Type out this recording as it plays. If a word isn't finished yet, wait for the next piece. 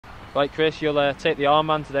Right, Chris, you'll take the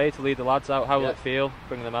armband today to lead the lads out. How will it feel,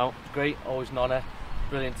 bringing them out? It's great, always an honour.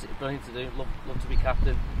 Brilliant to do. Love to be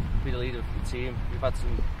captain, be the leader of the team. We've had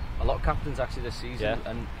a lot of captains actually this season,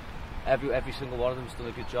 and every single one of them's done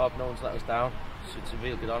a good job. No one's let us down, so it's a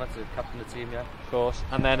real good honour to captain the team. Yeah, of course.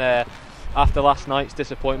 And then after last night's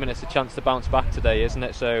disappointment, it's a chance to bounce back today, isn't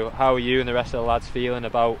it? So how are you and the rest of the lads feeling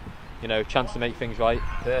about, you know, chance to make things right?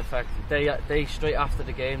 Perfect. Day straight after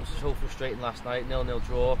the game, so frustrating last night, 0-0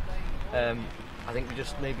 draw. I think we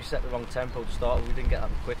just maybe set the wrong tempo to start with. We didn't get that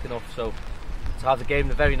quick enough, so to have the game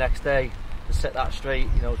the very next day, to set that straight,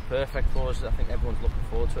 you know, it's perfect for us. I think everyone's looking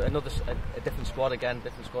forward to it. A different squad again,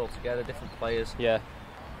 different squad altogether, different players. Yeah.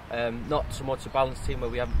 Not so much a balanced team where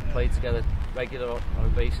we haven't played together regular on a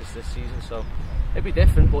basis this season, so it'd be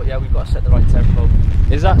different, but yeah, we've got to set the right tempo.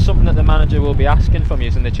 Is that something that the manager will be asking from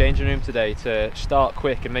you in the changing room today, to start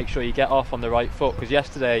quick and make sure you get off on the right foot? Because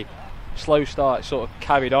yesterday, slow start sort of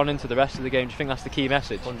carried on into the rest of the game. Do you think that's the key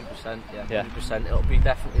message? 100%, yeah, 100%. It'll be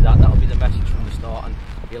definitely that. That'll be the message from the start, and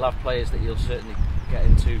you'll have players that you'll certainly get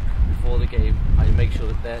into before the game, and you make sure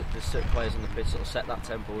that there's certain players on the pitch that'll set that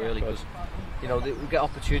tempo early, because you know we get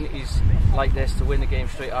opportunities like this to win the game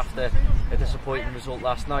straight after a disappointing result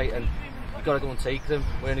last night, and you've got to go and take them.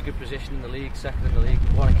 We're in a good position in the league, second in the league.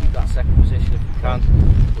 We want to keep that second position if we can.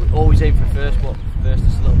 We always aim for first, but first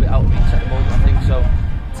is a little bit out of reach at the moment, I think.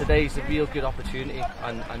 So today's a real good opportunity,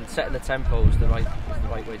 and setting the tempo is the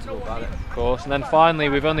right way to go about it. Of course. And then finally,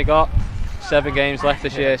 we've only got 7 games left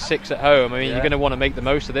this year, 6 at home. I mean, you're going to want to make the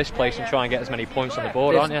most of this place and try and get as many points on the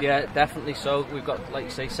board, aren't you? Yeah, definitely so. We've got, like you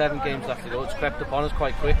say, 7 games left to go. It's crept up on us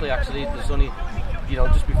quite quickly, actually. There's only, you know,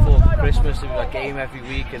 just before Christmas, we've got a game every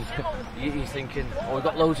week, and you're thinking, oh, we've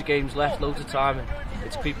got loads of games left, loads of time, and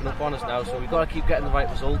it's creeping up on us now, so we've got to keep getting the right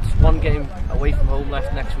results. 1 game away from home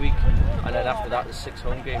left next week, and then after that there's 6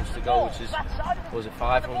 home games to go, which is, was it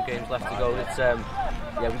 5 home games left to go. It's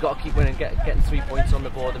yeah, we've got to keep winning, getting 3 points on the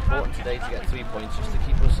board. Important today to get 3 points, just to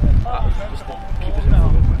keep us in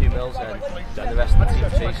front of New Mills, and the rest of the team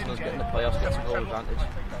chasing us, getting the playoffs, getting goal advantage.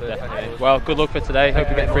 Perfect. Well, good luck for today. Hope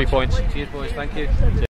you get 3 points. Cheers, boys. Thank you.